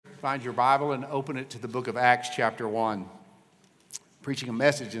Find your Bible and open it to the book of Acts chapter 1. Preaching a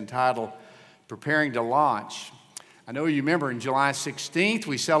message entitled, Preparing to Launch. I know you remember on July 16th,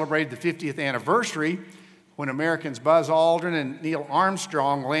 we celebrated the 50th anniversary when Americans Buzz Aldrin and Neil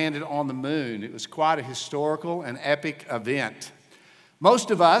Armstrong landed on the moon. It was quite a historical and epic event.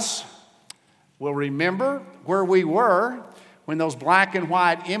 Most of us will remember where we were when those black and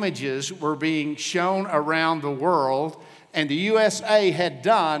white images were being shown around the world, and the USA had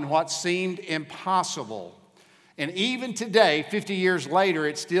done what seemed impossible. And even today, 50 years later,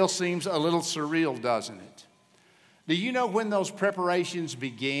 it still seems a little surreal, doesn't it? Do you know when those preparations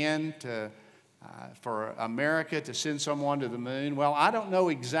began for America to send someone to the moon? Well, I don't know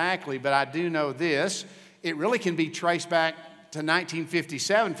exactly, but I do know this. It really can be traced back to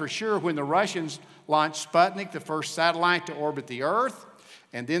 1957 for sure, when the Russians launched Sputnik, the first satellite to orbit the Earth.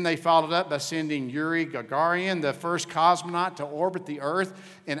 And then they followed up by sending Yuri Gagarin, the first cosmonaut to orbit the Earth,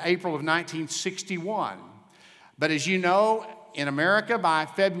 in April of 1961. But as you know, in America, by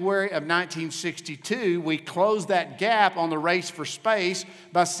February of 1962, we closed that gap on the race for space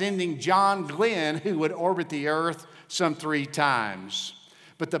by sending John Glenn, who would orbit the Earth some 3 times.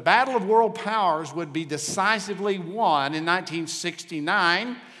 But the battle of world powers would be decisively won in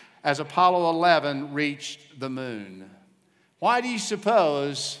 1969 as Apollo 11 reached the moon. Why do you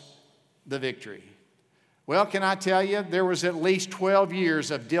suppose the victory? Well, can I tell you, there was at least 12 years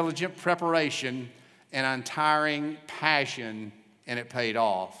of diligent preparation and untiring passion, and it paid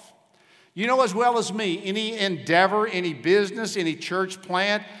off. You know as well as me, any endeavor, any business, any church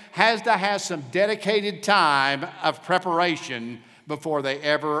plant has to have some dedicated time of preparation before they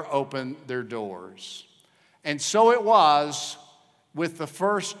ever open their doors. And so it was with the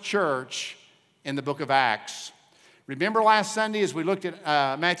first church in the book of Acts. Remember last Sunday as we looked at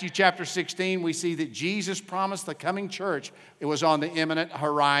Matthew chapter 16, we see that Jesus promised the coming church. It was on the imminent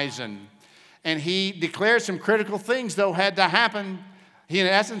horizon. And he declared some critical things, though, had to happen. In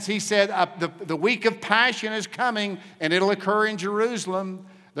essence, he said, the week of passion is coming, and it'll occur in Jerusalem.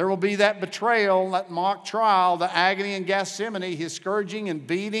 There will be that betrayal, that mock trial, the agony in Gethsemane, his scourging and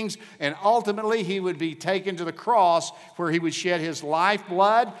beatings, and ultimately he would be taken to the cross where he would shed his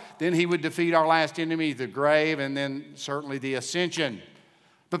lifeblood. Then he would defeat our last enemy, the grave, and then certainly the ascension.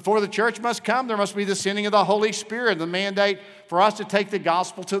 But before the church must come, there must be the sending of the Holy Spirit, the mandate for us to take the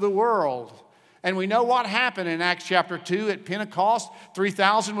gospel to the world. And we know what happened in Acts chapter 2 at Pentecost.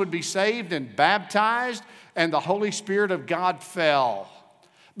 3,000 would be saved and baptized, and the Holy Spirit of God fell.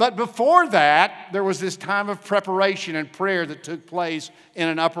 But before that, there was this time of preparation and prayer that took place in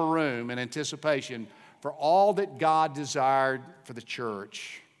an upper room in anticipation for all that God desired for the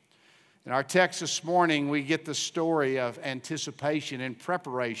church. In our text this morning, we get the story of anticipation and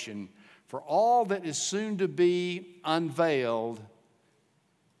preparation for all that is soon to be unveiled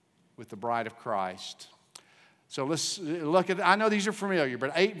with the bride of Christ. So let's look at, I know these are familiar,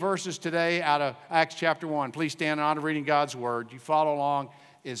 but 8 verses today out of Acts chapter 1. Please stand in honor of reading God's word. You follow along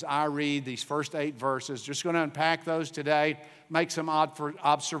as I read these first 8 verses. Just going to unpack those today, make some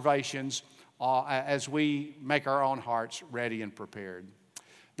observations as we make our own hearts ready and prepared.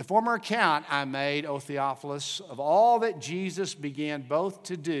 The former account I made, O Theophilus, of all that Jesus began both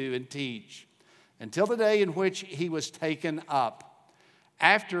to do and teach until the day in which he was taken up,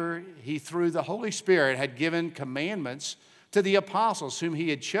 after he, through the Holy Spirit, had given commandments to the apostles whom he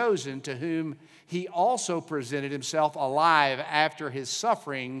had chosen, to whom he also presented himself alive after his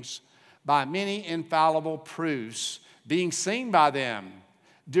sufferings by many infallible proofs, being seen by them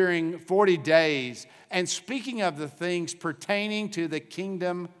during 40 days, and speaking of the things pertaining to the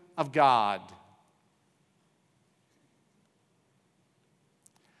kingdom of God.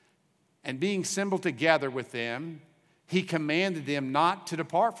 And being assembled together with them, he commanded them not to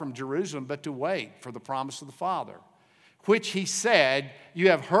depart from Jerusalem, but to wait for the promise of the Father, which he said, you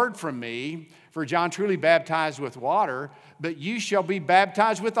have heard from me, for John truly baptized with water, but you shall be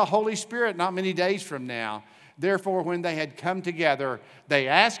baptized with the Holy Spirit not many days from now. Therefore, when they had come together, they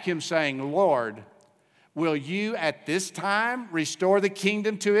asked him, saying, Lord, will you at this time restore the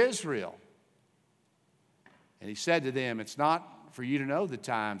kingdom to Israel? And he said to them, it's not for you to know the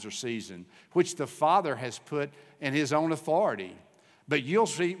times or season which the Father has put in his own authority, but you'll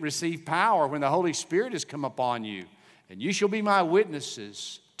receive power when the Holy Spirit has come upon you, and you shall be my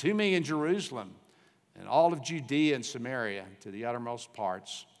witnesses to me in Jerusalem and all of Judea and Samaria to the uttermost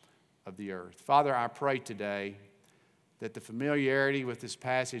parts of the earth. Father, I pray today that the familiarity with this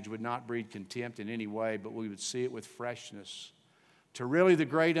passage would not breed contempt in any way, but we would see it with freshness to really the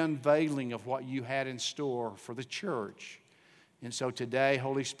great unveiling of what you had in store for the church. And so today,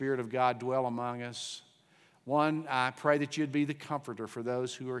 Holy Spirit of God, dwell among us. One, I pray that you'd be the comforter for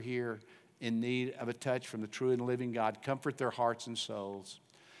those who are here in need of a touch from the true and living God. Comfort their hearts and souls.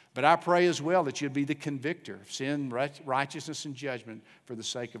 But I pray as well that you'd be the convictor of sin, righteousness, and judgment for the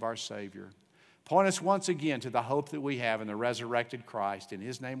sake of our Savior. Point us once again to the hope that we have in the resurrected Christ. In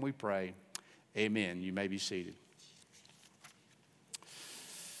His name we pray. Amen. You may be seated.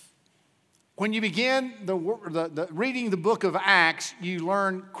 When you begin reading the book of Acts, you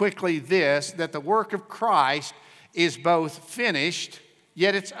learn quickly this, that the work of Christ is both finished,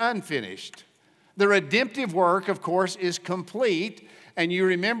 yet it's unfinished. The redemptive work, of course, is complete. And you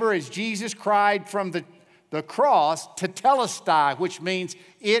remember as Jesus cried from the cross, tetelestai, which means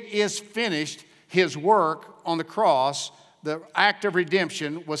it is finished, His work on the cross, the act of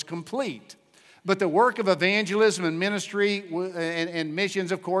redemption was complete. But the work of evangelism and ministry and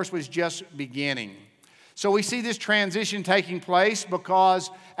missions, of course, was just beginning. So we see this transition taking place because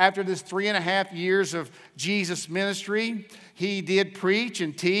after this 3.5 years of Jesus' ministry, He did preach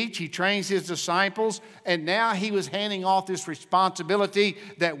and teach. He trains His disciples, and now He was handing off this responsibility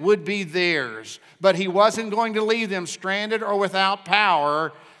that would be theirs. But He wasn't going to leave them stranded or without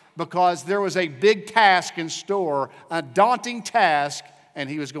power because there was a big task in store, a daunting task, and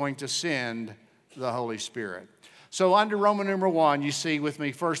He was going to send the Holy Spirit. So under Roman numeral 1, you see with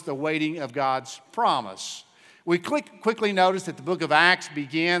me first the waiting of God's promise. We quickly notice that the book of Acts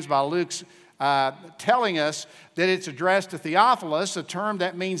begins by Luke's telling us that it's addressed to Theophilus, a term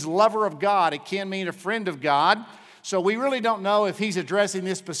that means lover of God. It can mean a friend of God. So we really don't know if he's addressing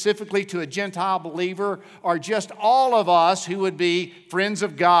this specifically to a Gentile believer or just all of us who would be friends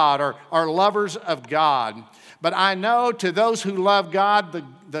of God or lovers of God. But I know to those who love God,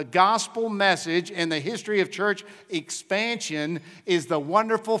 the gospel message and the history of church expansion is the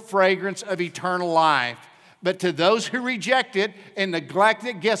wonderful fragrance of eternal life. But to those who reject it and neglect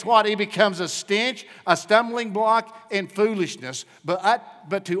it, guess what? It becomes a stench, a stumbling block, and foolishness.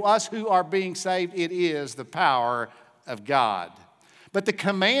 But to us who are being saved, it is the power of God. But the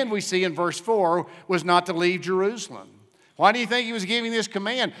command we see in verse 4 was not to leave Jerusalem. Why do you think He was giving this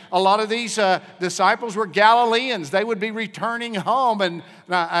command? A lot of these disciples were Galileans. They would be returning home. And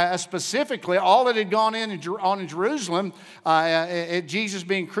specifically, all that had gone on in Jerusalem, at Jesus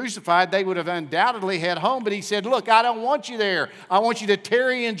being crucified, they would have undoubtedly had home. But He said, look, I don't want you there. I want you to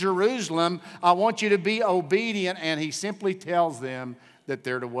tarry in Jerusalem. I want you to be obedient. And He simply tells them that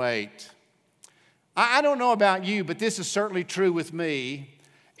they're to wait. I don't know about you, but this is certainly true with me.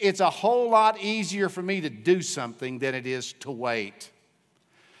 It's a whole lot easier for me to do something than it is to wait.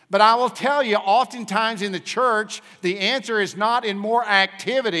 But I will tell you, oftentimes in the church, the answer is not in more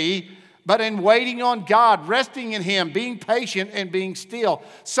activity, but in waiting on God, resting in Him, being patient and being still.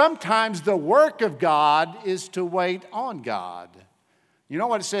 Sometimes the work of God is to wait on God. You know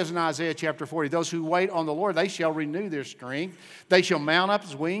what it says in Isaiah chapter 40? Those who wait on the Lord, they shall renew their strength. They shall mount up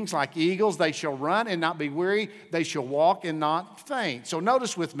as wings like eagles. They shall run and not be weary. They shall walk and not faint. So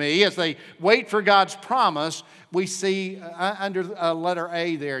notice with me, as they wait for God's promise, we see under letter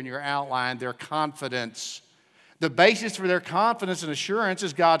A there in your outline, their confidence. The basis for their confidence and assurance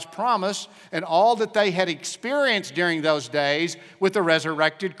is God's promise and all that they had experienced during those days with the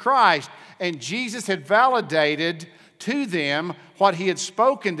resurrected Christ. And Jesus had validated to them what He had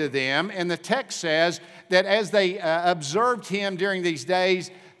spoken to them. And the text says that as they observed Him during these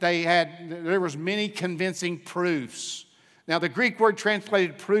days, there was many convincing proofs. Now, the Greek word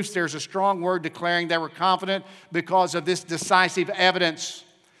translated proofs, there's a strong word declaring they were confident because of this decisive evidence,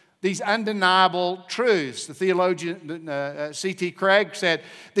 these undeniable truths. The theologian C.T. Craig said,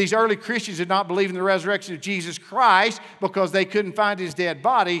 these early Christians did not believe in the resurrection of Jesus Christ because they couldn't find His dead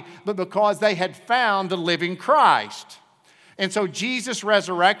body, but because they had found the living Christ. And so Jesus'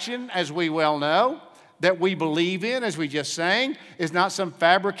 resurrection, as we well know, that we believe in, as we just sang, is not some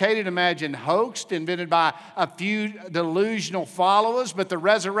fabricated, imagined hoax invented by a few delusional followers, but the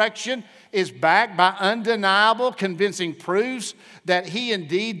resurrection is backed by undeniable, convincing proofs that He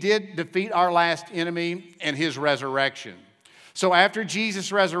indeed did defeat our last enemy in His resurrection. So after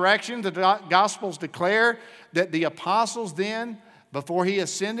Jesus' resurrection, the Gospels declare that the apostles then, before He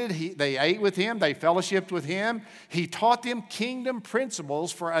ascended, they ate with Him, they fellowshiped with Him. He taught them kingdom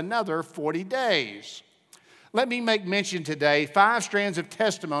principles for another 40 days. Let me make mention today 5 strands of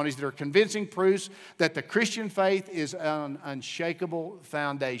testimonies that are convincing proofs that the Christian faith is an unshakable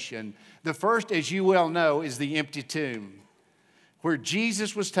foundation. The first, as you well know, is the empty tomb, where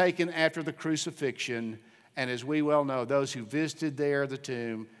Jesus was taken after the crucifixion. And as we well know, those who visited there, the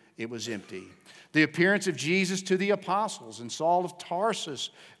tomb, it was empty. The appearance of Jesus to the apostles and Saul of Tarsus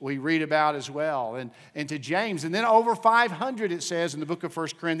we read about as well, and to James. And then over 500, it says in the book of 1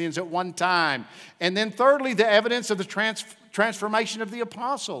 Corinthians at one time. And then thirdly, the evidence of the transformation of the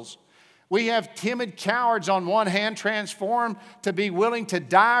apostles. We have timid cowards on one hand transformed to be willing to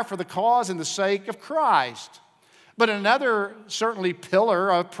die for the cause and the sake of Christ. But another, certainly,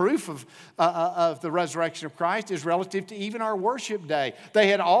 pillar of proof of the resurrection of Christ is relative to even our worship day. They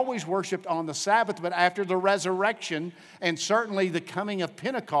had always worshiped on the Sabbath, but after the resurrection and certainly the coming of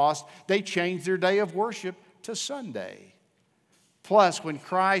Pentecost, they changed their day of worship to Sunday. Plus,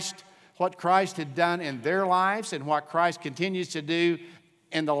 what Christ had done in their lives and what Christ continues to do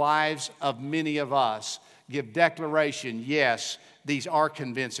in the lives of many of us give declaration, yes, these are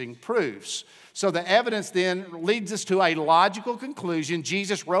convincing proofs. So the evidence then leads us to a logical conclusion.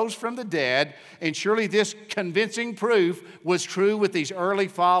 Jesus rose from the dead, and surely this convincing proof was true with these early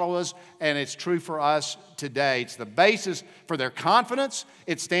followers, and it's true for us today. It's the basis for their confidence.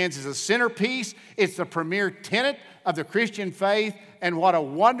 It stands as a centerpiece. It's the premier tenet of the Christian faith, and what a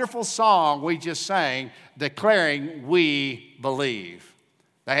wonderful song we just sang declaring we believe.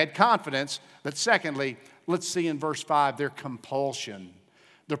 They had confidence, but secondly, let's see in verse 5 their compulsion.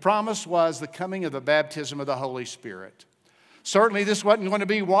 The promise was the coming of the baptism of the Holy Spirit. Certainly this wasn't going to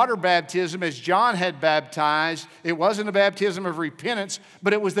be water baptism as John had baptized. It wasn't a baptism of repentance,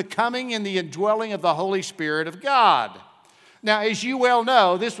 but it was the coming and the indwelling of the Holy Spirit of God. Now, as you well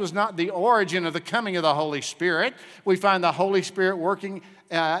know, this was not the origin of the coming of the Holy Spirit. We find the Holy Spirit working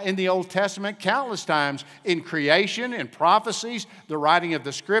in the Old Testament countless times in creation, in prophecies, the writing of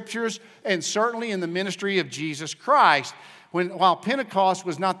the Scriptures, and certainly in the ministry of Jesus Christ. While Pentecost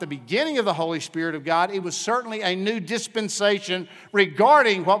was not the beginning of the Holy Spirit of God, it was certainly a new dispensation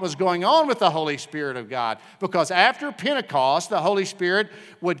regarding what was going on with the Holy Spirit of God. Because after Pentecost, the Holy Spirit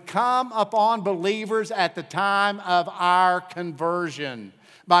would come upon believers at the time of our conversion.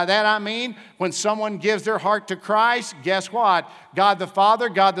 By that I mean, when someone gives their heart to Christ, guess what? God the Father,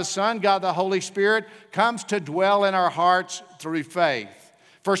 God the Son, God the Holy Spirit comes to dwell in our hearts through faith.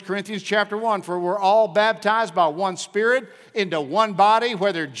 1 Corinthians chapter 1, for we're all baptized by one Spirit into one body,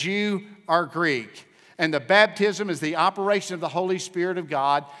 whether Jew or Greek. And the baptism is the operation of the Holy Spirit of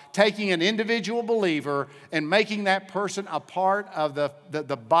God, taking an individual believer and making that person a part of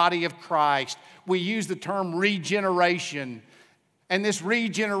the body of Christ. We use the term regeneration. And this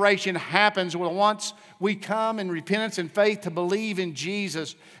regeneration happens once we come in repentance and faith to believe in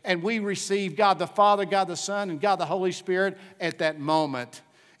Jesus, and we receive God the Father, God the Son, and God the Holy Spirit at that moment.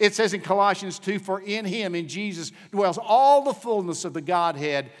 It says in Colossians 2, for in Him, in Jesus, dwells all the fullness of the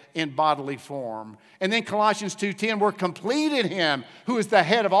Godhead in bodily form. And then Colossians 2:10, we're complete in Him, who is the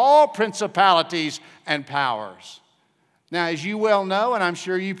head of all principalities and powers. Now, as you well know, and I'm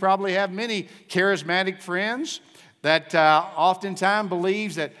sure you probably have many charismatic friends that oftentimes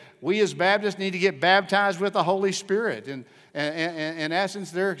believes that we as Baptists need to get baptized with the Holy Spirit. And in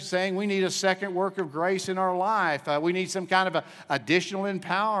essence, they're saying we need a second work of grace in our life. We need some kind of additional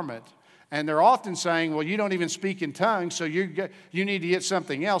empowerment. And they're often saying, well, you don't even speak in tongues, so you need to get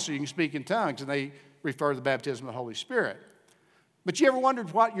something else so you can speak in tongues. And they refer to the baptism of the Holy Spirit. But you ever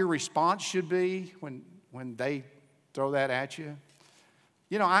wondered what your response should be when they throw that at you?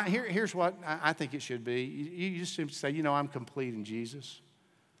 You know, here's what I think it should be. You just simply say, you know, I'm complete in Jesus.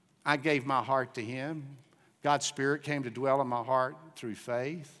 I gave my heart to Him. God's Spirit came to dwell in my heart through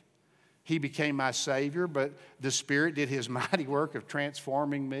faith. He became my Savior, but the Spirit did His mighty work of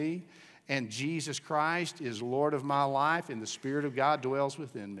transforming me. And Jesus Christ is Lord of my life, and the Spirit of God dwells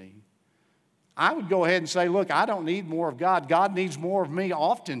within me. I would go ahead and say, look, I don't need more of God. God needs more of me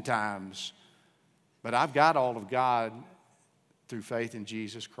oftentimes. But I've got all of God through faith in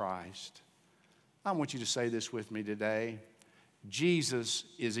Jesus Christ. I want you to say this with me today. Jesus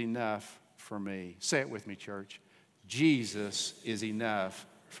is enough for me. Say it with me, church. Jesus is enough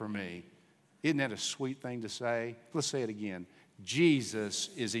for me. Isn't that a sweet thing to say? Let's say it again. Jesus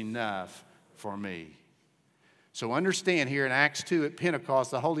is enough for me. So understand here in Acts 2 at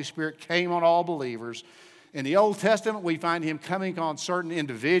Pentecost, the Holy Spirit came on all believers. In the Old Testament, we find Him coming on certain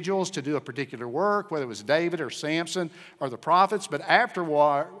individuals to do a particular work, whether it was David or Samson or the prophets, but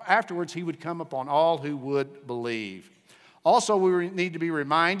afterwards He would come upon all who would believe. Also, we need to be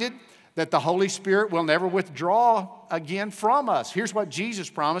reminded that the Holy Spirit will never withdraw again from us. Here's what Jesus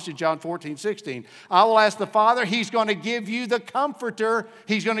promised in John 14:16. I will ask the Father, He's going to give you the Comforter.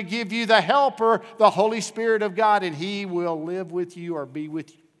 He's going to give you the Helper, the Holy Spirit of God, and He will live with you or be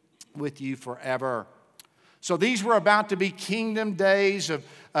with you forever. So these were about to be kingdom days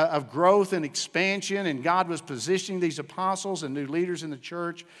of growth and expansion, and God was positioning these apostles and new leaders in the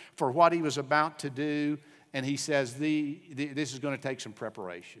church for what he was about to do. And he says, this is going to take some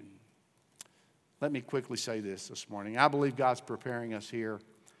preparation. Let me quickly say this morning. I believe God's preparing us here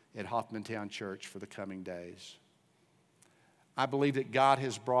at Hoffmantown Church for the coming days. I believe that God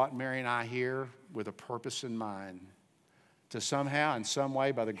has brought Mary and I here with a purpose in mind to somehow, in some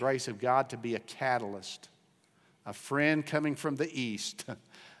way, by the grace of God, to be a catalyst, a friend coming from the east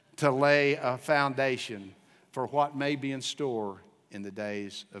to lay a foundation for what may be in store in the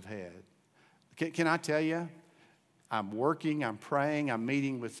days ahead. Can I tell you, I'm working, I'm praying, I'm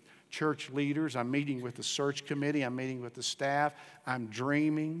meeting with church leaders, I'm meeting with the search committee, I'm meeting with the staff, I'm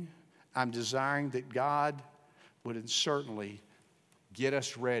dreaming, I'm desiring that God would certainly get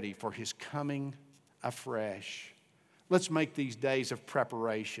us ready for his coming afresh. Let's make these days of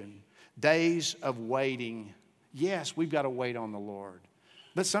preparation, days of waiting. Yes, we've got to wait on the Lord.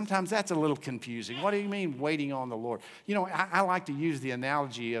 But sometimes that's a little confusing. What do you mean waiting on the Lord? You know, I like to use the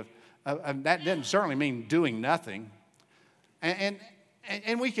analogy of that doesn't certainly mean doing nothing. And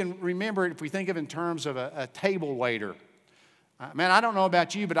we can remember it if we think of it in terms of a table waiter. Man, I don't know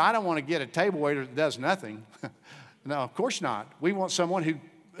about you, but I don't want to get a table waiter that does nothing. No, of course not. We want someone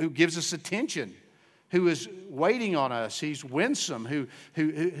who gives us attention, who is waiting on us. He's winsome,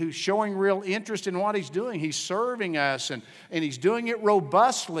 who's showing real interest in what he's doing. He's serving us, and he's doing it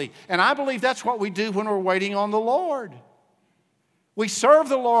robustly. And I believe that's what we do when we're waiting on the Lord. We serve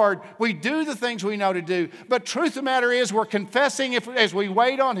the Lord. We do the things we know to do. But truth of the matter is, we're confessing as we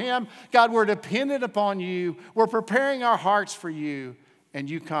wait on him, God, we're dependent upon you. We're preparing our hearts for you, and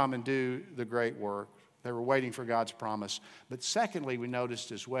you come and do the great work. They were waiting for God's promise. But secondly, we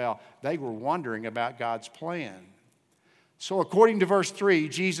noticed as well, they were wondering about God's plan. So according to verse 3,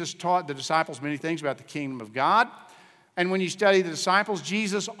 Jesus taught the disciples many things about the kingdom of God. And when you study the disciples,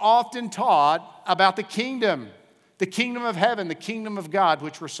 Jesus often taught about the kingdom of heaven, the kingdom of God,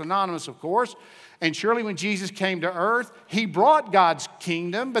 which were synonymous, of course. And surely when Jesus came to earth, he brought God's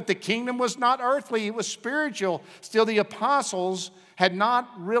kingdom, but the kingdom was not earthly, it was spiritual. Still, the apostles had not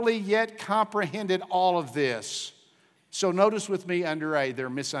really yet comprehended all of this. So notice with me under A, their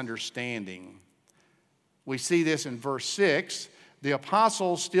misunderstanding. We see this in verse 6. The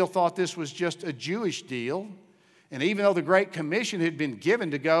apostles still thought this was just a Jewish deal. And even though the Great Commission had been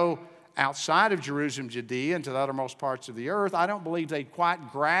given to go outside of Jerusalem, Judea, and to the uttermost parts of the earth, I don't believe they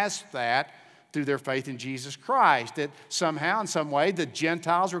quite grasped that through their faith in Jesus Christ, that somehow, in some way, the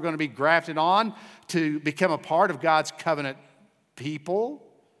Gentiles were going to be grafted on to become a part of God's covenant people.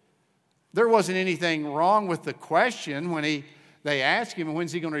 There wasn't anything wrong with the question when they asked him,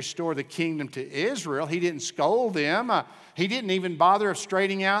 when's he going to restore the kingdom to Israel? He didn't scold them. He didn't even bother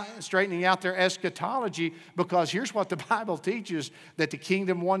straightening out their eschatology, because here's what the Bible teaches, that the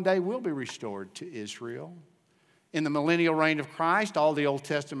kingdom one day will be restored to Israel. In the millennial reign of Christ, all the Old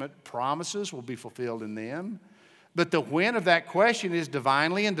Testament promises will be fulfilled in them. But the when of that question is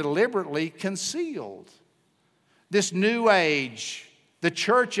divinely and deliberately concealed. This new age, the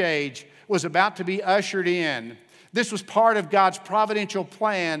church age, was about to be ushered in. This was part of God's providential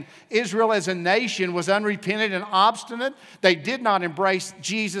plan. Israel as a nation was unrepentant and obstinate. They did not embrace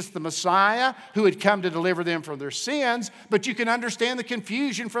Jesus the Messiah, who had come to deliver them from their sins. But you can understand the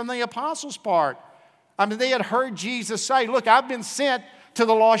confusion from the apostles' part. I mean, they had heard Jesus say, look, I've been sent to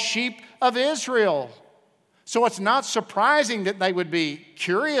the lost sheep of Israel. So it's not surprising that they would be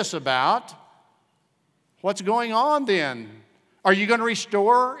curious about what's going on then. Are you going to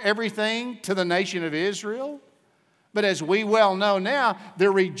restore everything to the nation of Israel? But as we well know now, the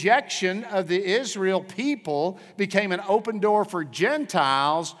rejection of the Israel people became an open door for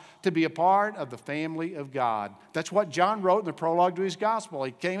Gentiles to be a part of the family of God. That's what John wrote in the prologue to his gospel.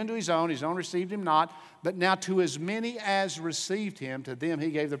 He came into his own received him not. But now to as many as received him, to them he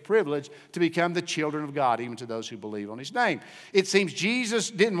gave the privilege to become the children of God, even to those who believe on his name. It seems Jesus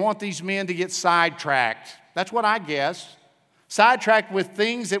didn't want these men to get sidetracked. That's what I guess. Sidetracked with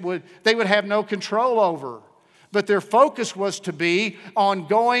things that they would have no control over. But their focus was to be on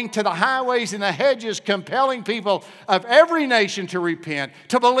going to the highways and the hedges, compelling people of every nation to repent,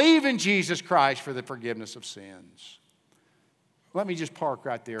 to believe in Jesus Christ for the forgiveness of sins. Let me just park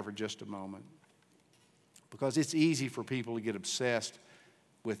right there for just a moment, because it's easy for people to get obsessed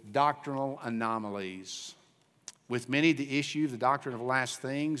with doctrinal anomalies. With many, the issue, the doctrine of last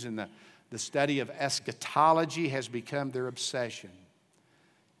things, and the study of eschatology has become their obsession.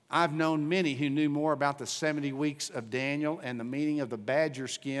 I've known many who knew more about the 70 weeks of Daniel and the meaning of the badger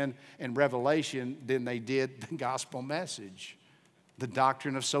skin and Revelation than they did the gospel message. the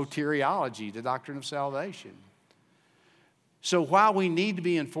doctrine of soteriology, the doctrine of salvation. So while we need to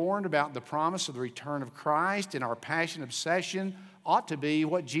be informed about the promise of the return of Christ, and our passion obsession ought to be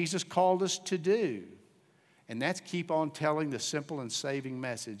what Jesus called us to do. And that's keep on telling the simple and saving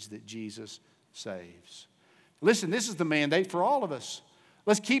message that Jesus saves. Listen, this is the mandate for all of us.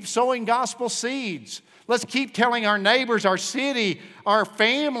 Let's keep sowing gospel seeds. Let's keep telling our neighbors, our city, our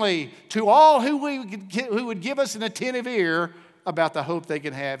family, to all who would give us an attentive ear about the hope they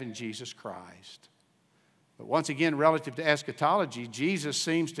can have in Jesus Christ. But once again, relative to eschatology, Jesus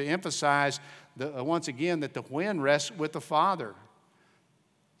seems to emphasize once again that the when rests with the Father.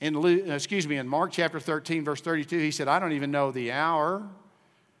 In Mark chapter 13, verse 32, he said, I don't even know the hour,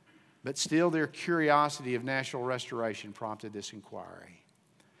 but still their curiosity of national restoration prompted this inquiry.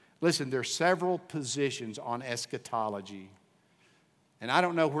 Listen, there are several positions on eschatology. And I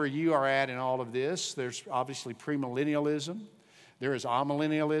don't know where you are at in all of this. There's obviously premillennialism. There is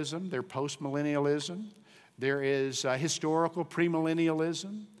amillennialism. There's postmillennialism. There is historical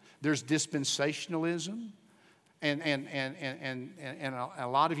premillennialism. There's dispensationalism. And a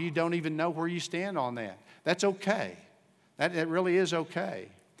lot of you don't even know where you stand on that. That's okay. That really is okay.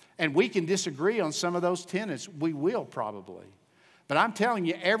 And we can disagree on some of those tenets. We will probably. But I'm telling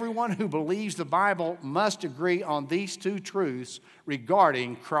you, everyone who believes the Bible must agree on these two truths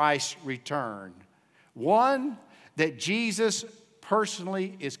regarding Christ's return. One, that Jesus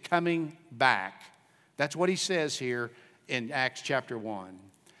personally is coming back. That's what he says here in Acts chapter 1.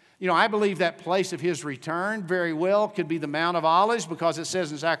 You know, I believe that place of his return very well could be the Mount of Olives, because it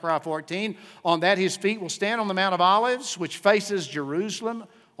says in Zechariah 14, on that his feet will stand on the Mount of Olives, which faces Jerusalem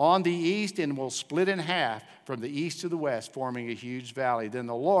on the east and will split in half from the east to the west, forming a huge valley. Then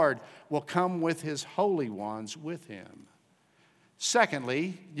the Lord will come with his holy ones with him.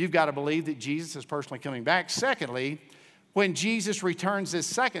 Secondly, you've got to believe that Jesus is personally coming back. Secondly, when Jesus returns this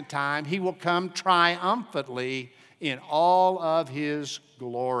second time, he will come triumphantly in all of his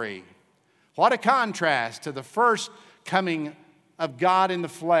glory. What a contrast to the first coming of God in the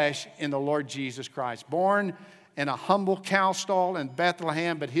flesh in the Lord Jesus Christ. Born in a humble cow stall in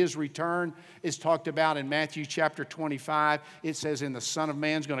Bethlehem, but his return is talked about in Matthew chapter 25. It says, and the Son of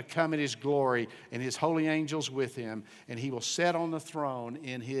Man is going to come in his glory, and his holy angels with him, and he will sit on the throne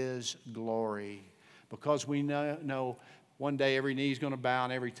in his glory. Because we know one day every knee is going to bow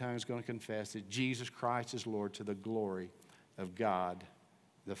and every tongue is going to confess that Jesus Christ is Lord, to the glory of God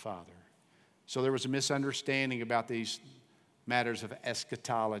the Father. So there was a misunderstanding about these matters of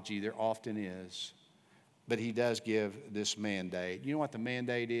eschatology. There often is. But he does give this mandate. You know what the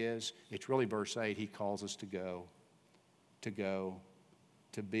mandate is? It's really verse 8. He calls us to go,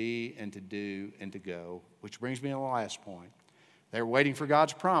 to be and to do and to go. Which brings me to the last point. They were waiting for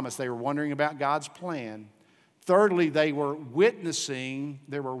God's promise. They were wondering about God's plan. Thirdly, they were witnessing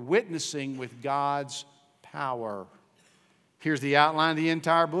with God's power. Here's the outline of the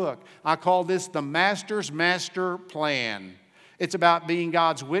entire book. I call this the Master's Master Plan. It's about being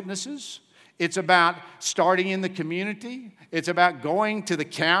God's witnesses. It's about starting in the community. It's about going to the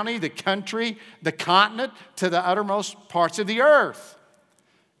county, the country, the continent, to the uttermost parts of the earth.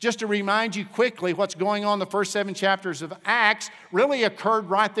 Just to remind you quickly, what's going on in the first 7 chapters of Acts really occurred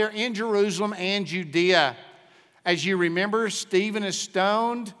right there in Jerusalem and Judea. As you remember, Stephen is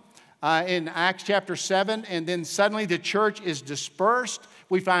stoned in Acts chapter 7, and then suddenly the church is dispersed.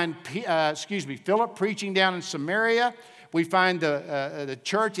 We find Philip preaching down in Samaria. We find the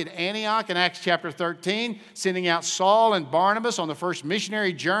church at Antioch in Acts chapter 13 sending out Saul and Barnabas on the first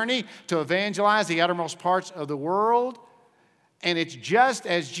missionary journey to evangelize the uttermost parts of the world. And it's just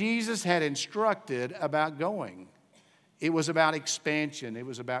as Jesus had instructed about going. It was about expansion. It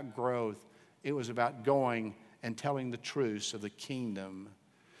was about growth. It was about going and telling the truths of the kingdom.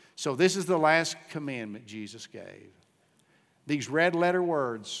 So this is the last commandment Jesus gave. These red letter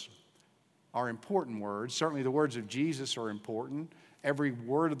words are important words. Certainly the words of Jesus are important. Every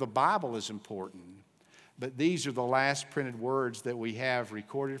word of the Bible is important. But these are the last printed words that we have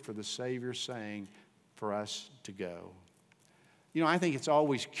recorded for the Savior saying for us to go. You know, I think it's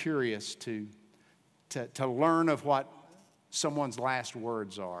always curious to learn of what someone's last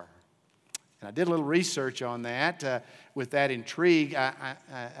words are. And I did a little research on that. With that intrigue,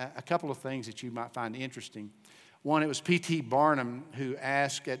 a couple of things that you might find interesting. One, it was P.T. Barnum who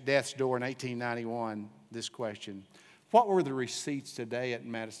asked at death's door in 1891 this question: what were the receipts today at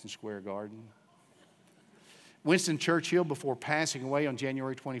Madison Square Garden? Winston Churchill, before passing away on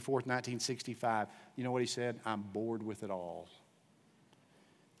January 24th, 1965, you know what he said? I'm bored with it all.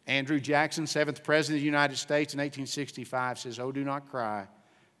 Andrew Jackson, 7th President of the United States in 1865, says, oh, do not cry.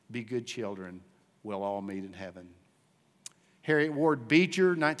 Be good children. We'll all meet in heaven. Harriet Ward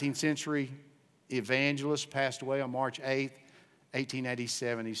Beecher, 19th century evangelist, passed away on March 8th,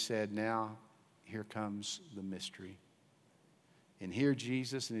 1887. He said, "Now, here comes the mystery." And here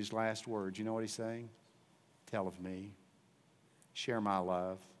Jesus in his last words, you know what he's saying? Tell of me. Share my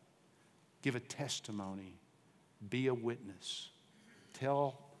love. Give a testimony. Be a witness.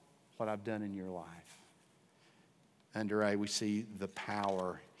 Tell what I've done in your life. Under A, we see the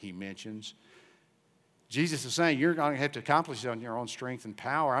power he mentions. Jesus is saying, you're going to have to accomplish it on your own strength and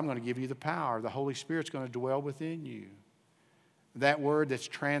power. I'm going to give you the power. The Holy Spirit's going to dwell within you. That word that's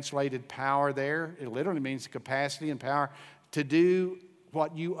translated power there, it literally means capacity and power to do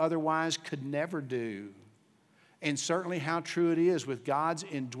what you otherwise could never do. And certainly how true it is with God's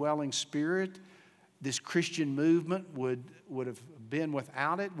indwelling Spirit, this Christian movement would have been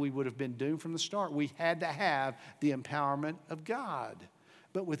without it. We would have been doomed from the start. We had to have the empowerment of God.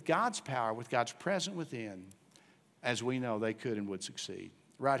 But with God's power, with God's presence within, as we know, they could and would succeed.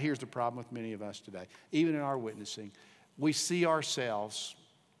 Right here's the problem with many of us today. Even in our witnessing, we see ourselves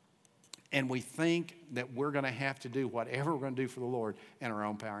and we think that we're going to have to do whatever we're going to do for the Lord in our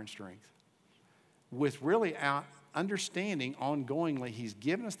own power and strength. With really our understanding ongoingly, He's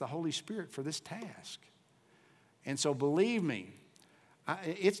given us the Holy Spirit for this task. And so believe me,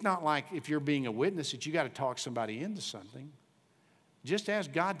 it's not like if you're being a witness that you got to talk somebody into something. Just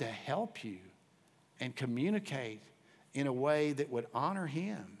ask God to help you and communicate in a way that would honor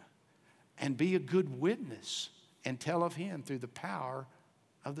Him and be a good witness and tell of Him through the power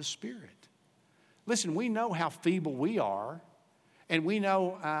of the Spirit. Listen, we know how feeble we are, and we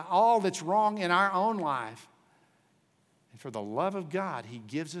know all that's wrong in our own life. And for the love of God, He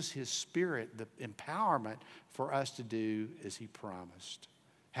gives us His Spirit, the empowerment for us to do as He promised.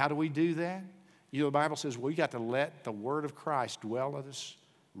 How do we do that? You know, the Bible says we got to let the Word of Christ dwell with us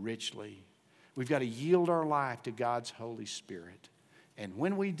richly. We've got to yield our life to God's Holy Spirit. And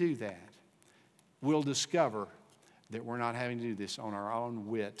when we do that, we'll discover that we're not having to do this on our own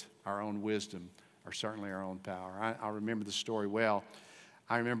wit, our own wisdom, or certainly our own power. I remember the story well.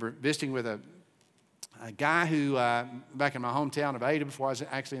 I remember visiting with a guy who, back in my hometown of Ada, before I was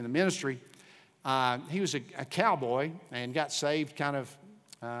actually in the ministry, he was a cowboy and got saved kind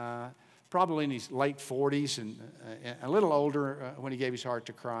of probably in his late 40s and a little older when he gave his heart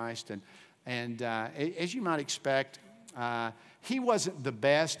to Christ. And as you might expect, he wasn't the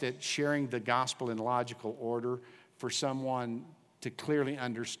best at sharing the gospel in logical order for someone to clearly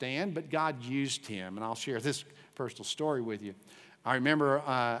understand, but God used him. And I'll share this personal story with you. I remember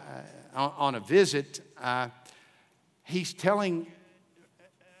on a visit, he's telling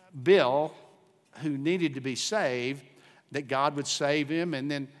Bill, who needed to be saved, that God would save him. And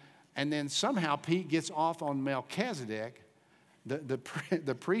then somehow Pete gets off on Melchizedek,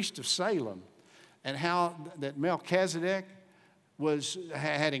 the priest of Salem, and how that Melchizedek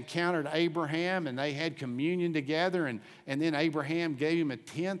had encountered Abraham, and they had communion together, and then Abraham gave him a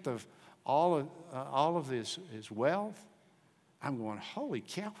tenth of all of his wealth. I'm going, holy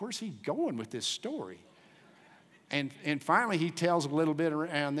cow, where's he going with this story? And finally he tells a little bit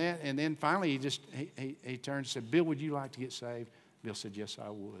around that, and then finally he turned and said, Bill, would you like to get saved? Bill said, yes,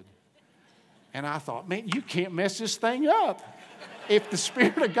 I would. And I thought, man, you can't mess this thing up if the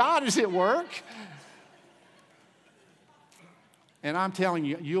Spirit of God is at work. And I'm telling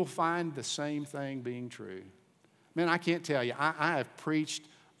you, you'll find the same thing being true. Man, I can't tell you. I have preached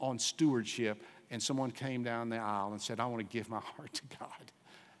on stewardship, and someone came down the aisle and said, I want to give my heart to God.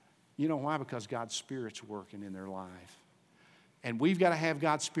 You know why? Because God's Spirit's working in their life. And we've got to have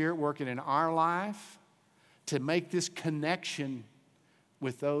God's Spirit working in our life to make this connection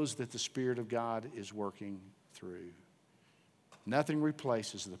with those that the Spirit of God is working through. Nothing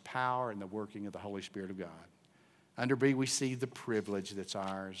replaces the power and the working of the Holy Spirit of God. Under B, we see the privilege that's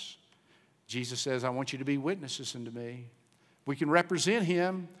ours. Jesus says, I want you to be witnesses unto me. We can represent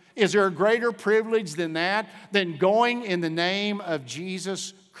Him. Is there a greater privilege than that, than going in the name of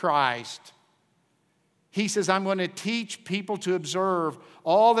Jesus Christ? He says, I'm going to teach people to observe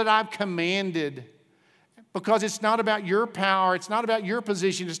all that I've commanded, because it's not about your power, it's not about your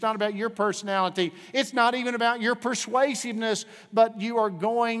position, it's not about your personality, it's not even about your persuasiveness, but you are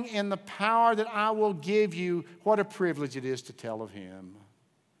going in the power that I will give you. What a privilege it is to tell of Him,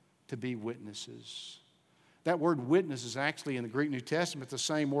 to be witnesses. That word witness is actually in the Greek New Testament the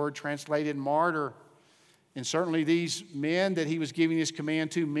same word translated martyr. And certainly these men that He was giving this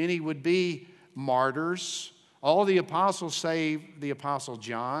command to, many would be martyrs. All the apostles save the apostle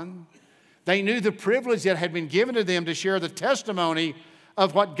John. They knew the privilege that had been given to them to share the testimony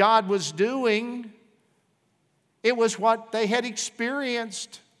of what God was doing. It was what they had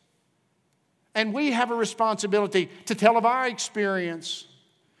experienced. And we have a responsibility to tell of our experience.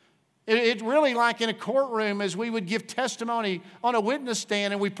 It really like in a courtroom as we would give testimony on a witness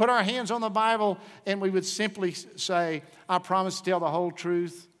stand and we put our hands on the Bible and we would simply say, I promise to tell the whole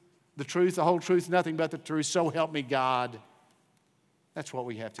truth, the whole truth, nothing but the truth, so help me God. That's what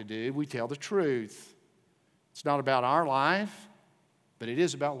we have to do. We tell the truth. It's not about our life, but it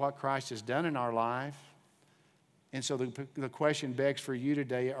is about what Christ has done in our life. And so the question begs for you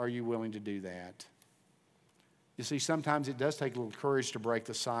today, are you willing to do that? You see, sometimes it does take a little courage to break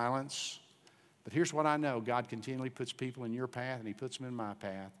the silence. But here's what I know. God continually puts people in your path, and He puts them in my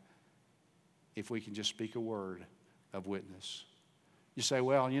path if we can just speak a word of witness. You say,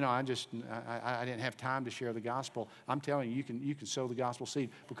 well, I didn't have time to share the gospel. I'm telling you, you can sow the gospel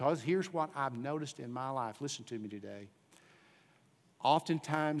seed. Because here's what I've noticed in my life. Listen to me today.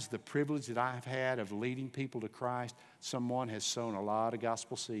 Oftentimes, the privilege that I've had of leading people to Christ, someone has sown a lot of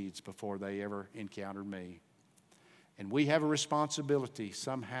gospel seeds before they ever encountered me. And we have a responsibility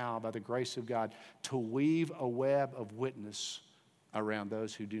somehow, by the grace of God, to weave a web of witness around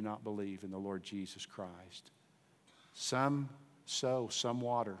those who do not believe in the Lord Jesus Christ. Some sow, some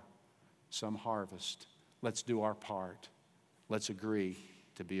water, some harvest. Let's do our part. Let's agree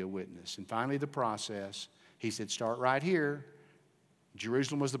to be a witness. And finally, the process. He said, start right here.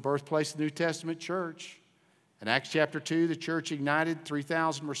 Jerusalem was the birthplace of the New Testament church. In Acts chapter 2, the church ignited.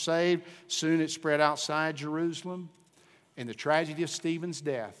 3,000 were saved. Soon it spread outside Jerusalem. And the tragedy of Stephen's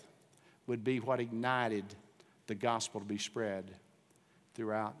death would be what ignited the gospel to be spread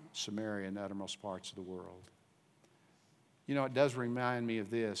throughout Samaria and the uttermost parts of the world. It does remind me of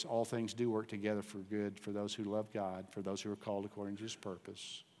this. All things do work together for good for those who love God, for those who are called according to His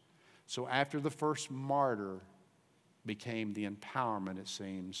purpose. So after the first martyr became the empowerment, it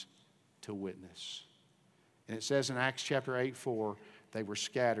seems, to witness. And it says in Acts chapter 8:4, they were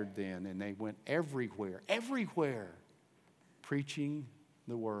scattered then, and they went everywhere, preaching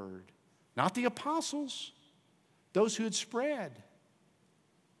the word. Not the apostles, those who had spread.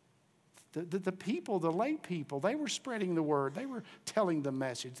 The people, the lay people, they were spreading the word. They were telling the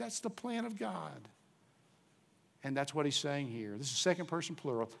message. That's the plan of God. And that's what He's saying here. This is second person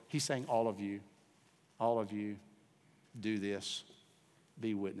plural. He's saying all of you do this.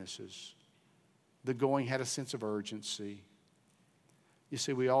 Be witnesses. The going had a sense of urgency. You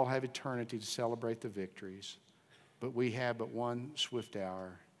see, we all have eternity to celebrate the victories, but we have but one swift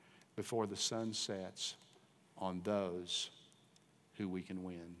hour before the sun sets on those who we can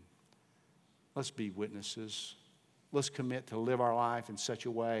win. Let's be witnesses. Let's commit to live our life in such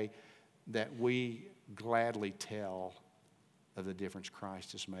a way that we gladly tell of the difference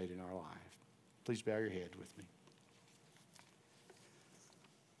Christ has made in our life. Please bow your head with me.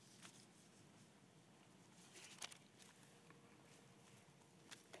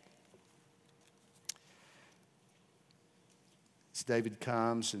 As David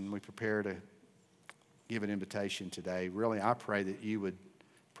comes and we prepare to give an invitation today, really I pray that you would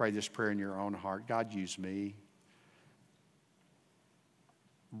pray this prayer in your own heart. God, use me.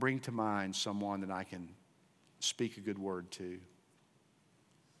 Bring to mind someone that I can speak a good word to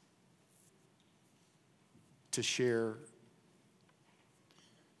share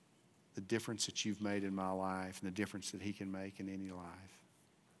the difference that you've made in my life and the difference that He can make in any life.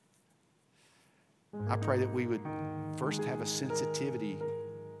 I pray that we would first have a sensitivity.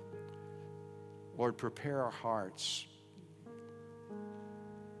 Lord, prepare our hearts.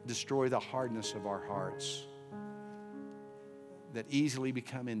 Destroy the hardness of our hearts that easily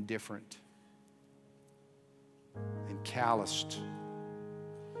become indifferent and calloused,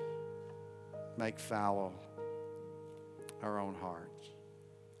 make fallow our own hearts.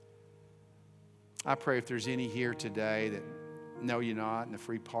 I pray if there's any here today that know you not in the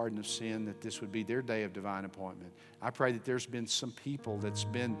free pardon of sin, that this would be their day of divine appointment. I pray that there's been some people that's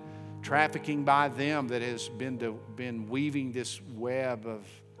been trafficking by them that has been weaving this web of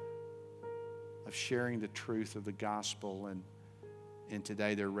sharing the truth of the gospel, and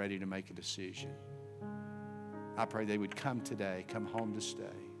today they're ready to make a decision. I pray they would come today, come home to stay,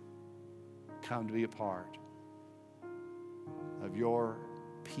 come to be a part of your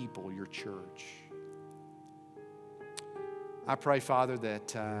people, your church. I pray, Father,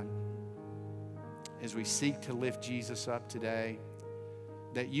 that as we seek to lift Jesus up today,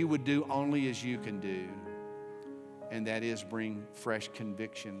 that you would do only as you can do, and that is bring fresh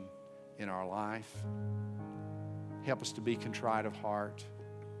conviction in our life. Help us to be contrite of heart.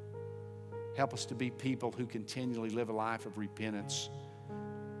 Help us to be people who continually live a life of repentance,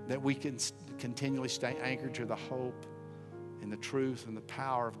 that we can continually stay anchored to the hope and the truth and the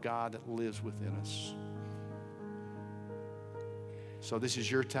power of God that lives within us. So this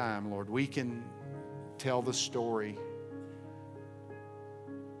is your time, Lord. We can tell the story.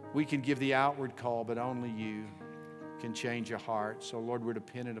 We can give the outward call, but only you can change a heart. So, Lord, we're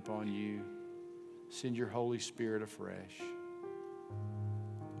dependent upon you. Send your Holy Spirit afresh.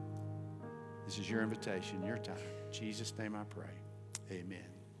 This is your invitation, your time. In Jesus' name I pray. Amen.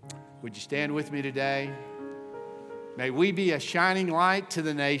 Would you stand with me today? May we be a shining light to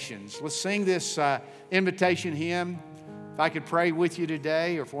the nations. Let's sing this invitation hymn. If I could pray with you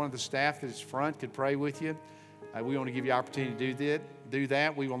today, or if one of the staff that is front could pray with you, we want to give you the opportunity to do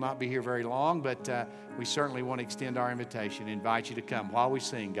that. We will not be here very long, but we certainly want to extend our invitation, invite you to come. While we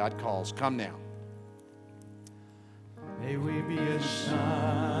sing, God calls. Come now. May we be a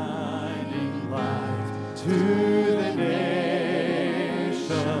shining light to the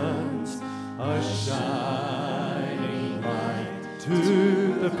nations, a shining light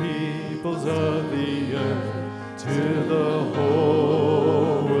to the peoples of the earth, till the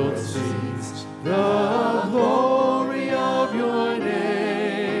whole world sees the glory of your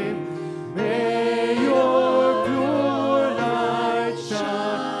name. May your pure light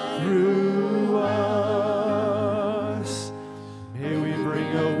shine through us. May we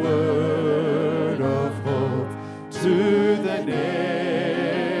bring a word of hope to the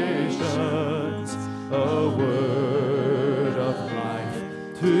nations, a word of life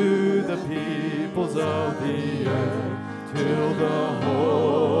to the peoples of the earth, till the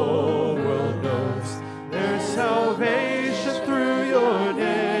whole world knows there's salvation through your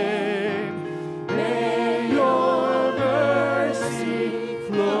name. May your mercy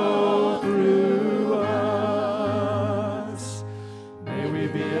flow through us. May we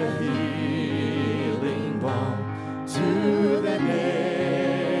be a healing balm to the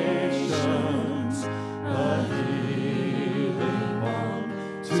nations, a healing balm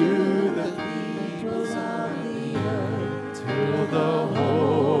to the peoples of the earth, till the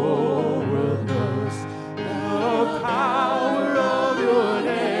whole world knows the power of your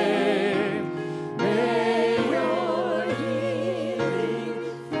name. May your healing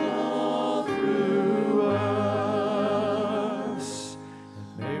flow through us.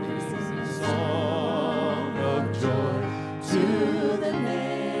 And may we sing a song of joy to the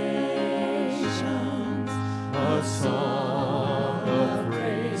nations, a song of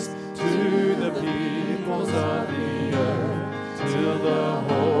praise to the peoples of the earth, till the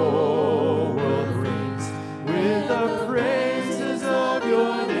whole world rings with the praises of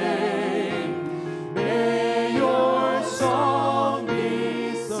your name. May your song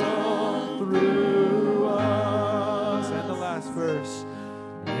be sung through us. And the last verse.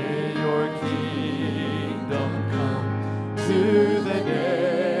 May your kingdom come to the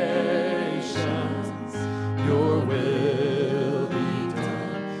nations, your will be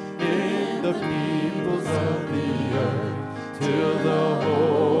done in the peoples of the earth, till the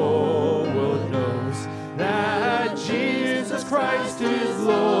whole world knows that Jesus Christ is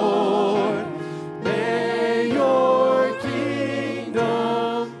Lord. May your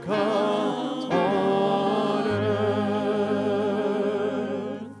kingdom come on earth.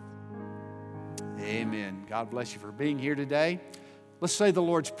 Amen. God bless you for being here today. Let's say the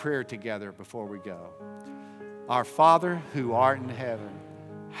Lord's Prayer together before we go. Our Father who art in heaven,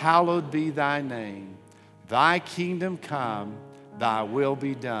 hallowed be thy name. Thy kingdom come, thy will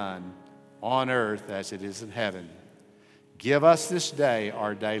be done, on earth as it is in heaven. Give us this day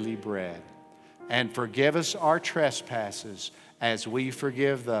our daily bread, and forgive us our trespasses as we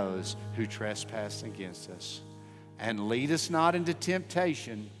forgive those who trespass against us. And lead us not into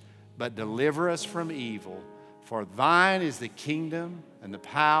temptation, but deliver us from evil. For thine is the kingdom and the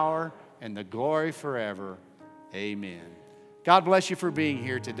power and the glory forever. Amen. God bless you for being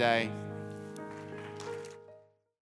here today.